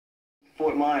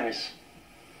Fort Myers.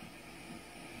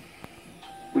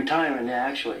 Retiring now,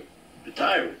 actually.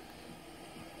 Retiring?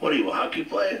 What are you, a hockey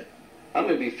player? I'm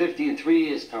going to be 50 in 3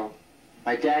 years, Tom.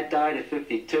 My dad died at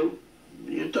 52.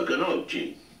 You took an oath,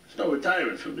 Gene. There's no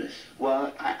retiring from this.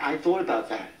 Well, I thought about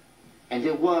that. And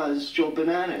there was Joe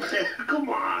Bananas. Come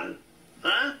on.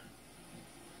 Huh?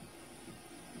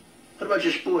 What about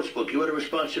your sports book, your other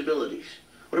responsibilities?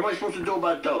 What am I supposed to do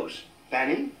about those?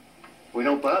 Benny? We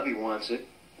know Bobby wants it.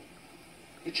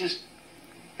 It just...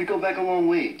 We go back a long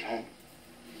way, Tom.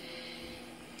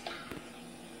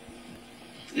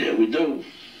 Yeah, we do.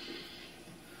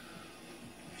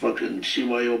 Fucking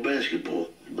CYO basketball.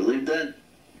 You believe that?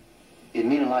 It'd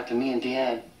mean a lot to me and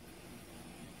Deanne.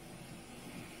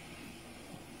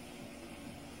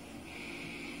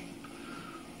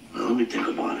 Well, let me think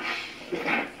about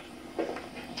it.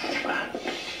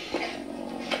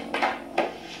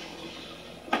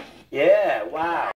 Yeah, wow.